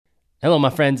Hello,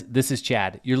 my friends. This is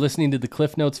Chad. You're listening to the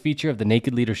Cliff Notes feature of the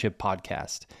Naked Leadership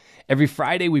Podcast. Every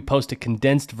Friday, we post a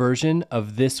condensed version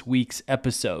of this week's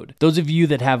episode. Those of you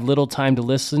that have little time to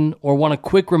listen or want a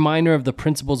quick reminder of the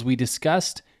principles we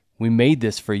discussed, we made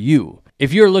this for you.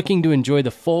 If you're looking to enjoy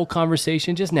the full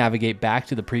conversation, just navigate back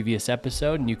to the previous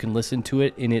episode and you can listen to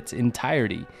it in its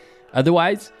entirety.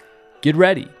 Otherwise, get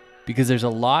ready because there's a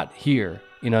lot here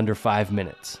in under 5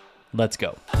 minutes. Let's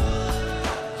go.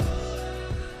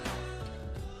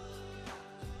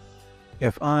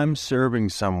 If I'm serving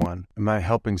someone, am I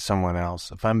helping someone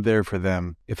else? If I'm there for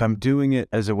them, if I'm doing it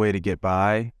as a way to get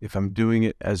by, if I'm doing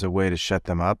it as a way to shut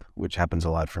them up, which happens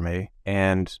a lot for me,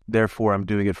 and therefore I'm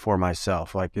doing it for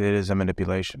myself, like it is a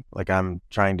manipulation. Like I'm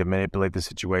trying to manipulate the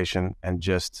situation and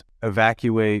just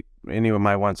evacuate any of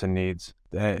my wants and needs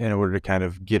in order to kind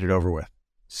of get it over with.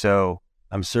 So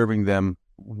I'm serving them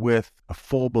with a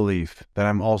full belief that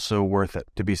I'm also worth it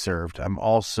to be served. I'm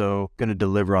also going to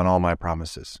deliver on all my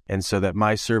promises. And so that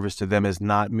my service to them is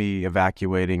not me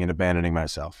evacuating and abandoning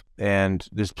myself. And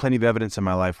there's plenty of evidence in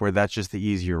my life where that's just the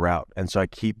easier route. And so I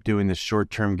keep doing the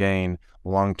short-term gain,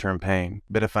 long-term pain.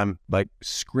 But if I'm like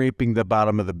scraping the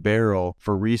bottom of the barrel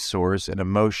for resource and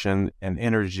emotion and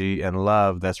energy and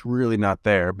love that's really not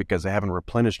there because I haven't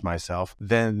replenished myself,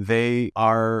 then they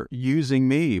are using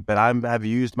me, but I've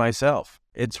used myself.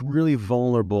 It's really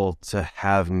vulnerable to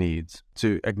have needs,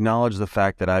 to acknowledge the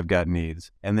fact that I've got needs,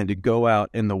 and then to go out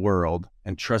in the world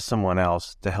and trust someone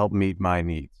else to help meet my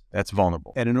needs. That's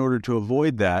vulnerable. And in order to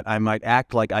avoid that, I might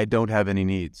act like I don't have any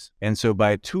needs. And so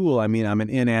by a tool, I mean I'm an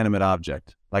inanimate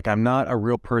object. Like I'm not a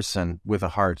real person with a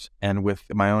heart and with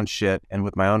my own shit and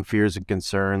with my own fears and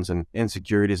concerns and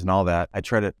insecurities and all that. I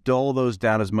try to dull those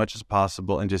down as much as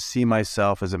possible and just see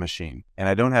myself as a machine. And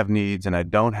I don't have needs and I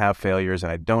don't have failures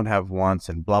and I don't have wants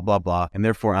and blah, blah, blah. And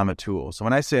therefore I'm a tool. So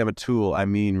when I say I'm a tool, I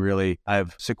mean really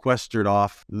I've sequestered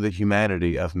off the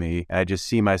humanity of me. And I just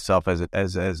see myself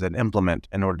as an implement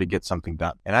in order to get something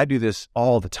done. And I do this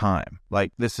all the time.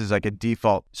 Like this is like a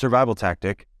default survival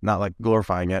tactic. Not like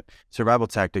glorifying it, survival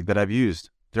tactic that I've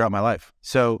used throughout my life.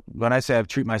 So when I say I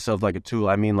treat myself like a tool,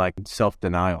 I mean like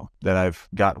self-denial, that I've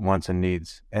got wants and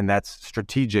needs. And that's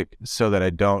strategic so that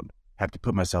I don't have to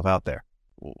put myself out there.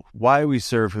 Why we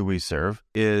serve who we serve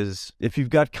is if you've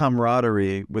got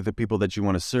camaraderie with the people that you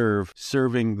want to serve,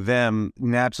 serving them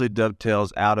naturally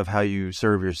dovetails out of how you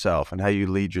serve yourself and how you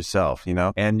lead yourself, you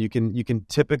know? And you can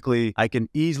typically, I can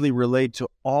easily relate to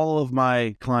all of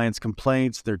my clients'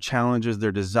 complaints, their challenges,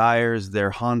 their desires,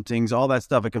 their hauntings, all that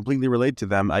stuff. I completely relate to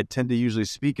them. I tend to usually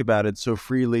speak about it so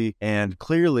freely and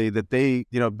clearly that they,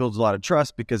 it builds a lot of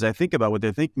trust because I think about what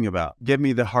they're thinking about. Give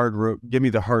me the hard road. Give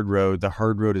me the hard road. The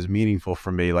hard road is meaningful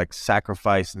for me. Like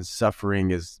sacrifice and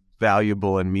suffering is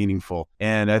valuable and meaningful.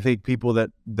 And I think people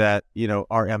that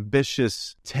are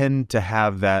ambitious tend to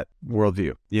have that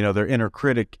worldview. Their inner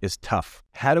critic is tough.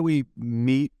 How do we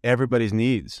meet everybody's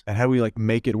needs? And how do we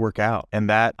make it work out? And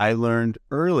that I learned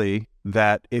early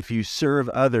that if you serve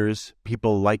others,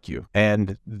 people like you.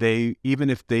 And they,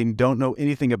 even if they don't know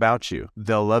anything about you,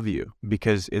 they'll love you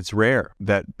because it's rare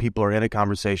that people are in a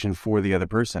conversation for the other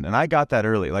person. And I got that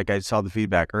early. Like I saw the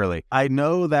feedback early. I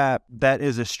know that that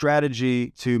is a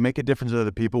strategy to make a difference with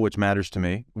other people, which matters to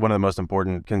me. One of the most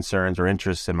important concerns or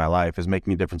interests in my life is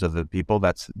making a difference with other people.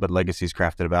 That's what Legacy is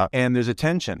crafted about. And there's a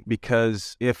tension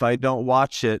because if I don't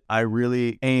watch it, I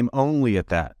really aim only at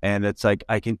that. And it's like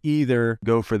I can either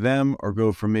go for them or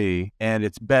go for me, and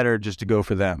it's better just to go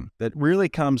for them. That really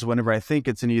comes whenever I think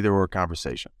it's an either or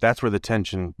conversation. That's where the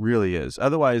tension really is.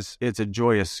 Otherwise, it's a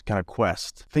joyous kind of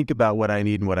quest. Think about what I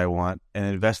need and what I want and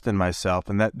invest in myself,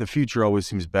 and that the future always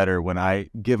seems better when I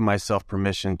give myself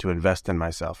permission to invest in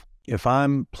myself. If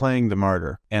I'm playing the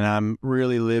martyr and I'm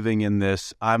really living in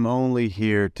this, I'm only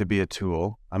here to be a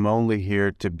tool. I'm only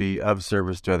here to be of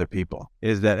service to other people,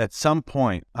 is that at some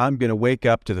point, I'm going to wake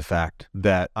up to the fact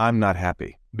that I'm not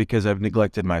happy because I've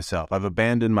neglected myself. I've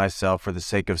abandoned myself for the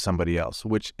sake of somebody else,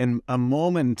 which in a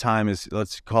moment in time is,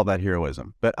 let's call that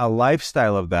heroism. But a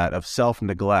lifestyle of that, of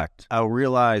self-neglect, I'll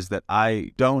realize that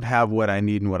I don't have what I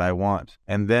need and what I want.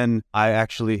 And then I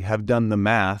actually have done the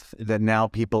math that now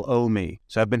people owe me.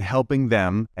 So I've been helping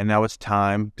them, and now it's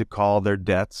time to call their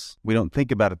debts. We don't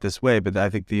think about it this way, but I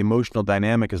think the emotional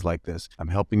dynamic is like this. I'm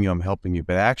helping you,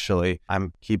 but actually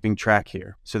I'm keeping track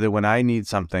here so that when I need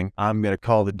something, I'm going to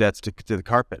call the debts to the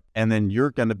carpet. And then you're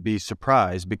going to be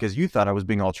surprised because you thought I was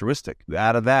being altruistic.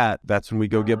 Out of that, that's when we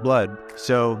go get blood.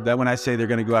 So that when I say they're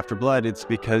going to go after blood, it's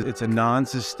because it's a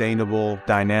non-sustainable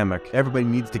dynamic. Everybody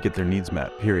needs to get their needs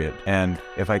met, period. And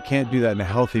if I can't do that in a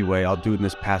healthy way, I'll do it in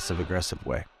this passive-aggressive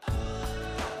way.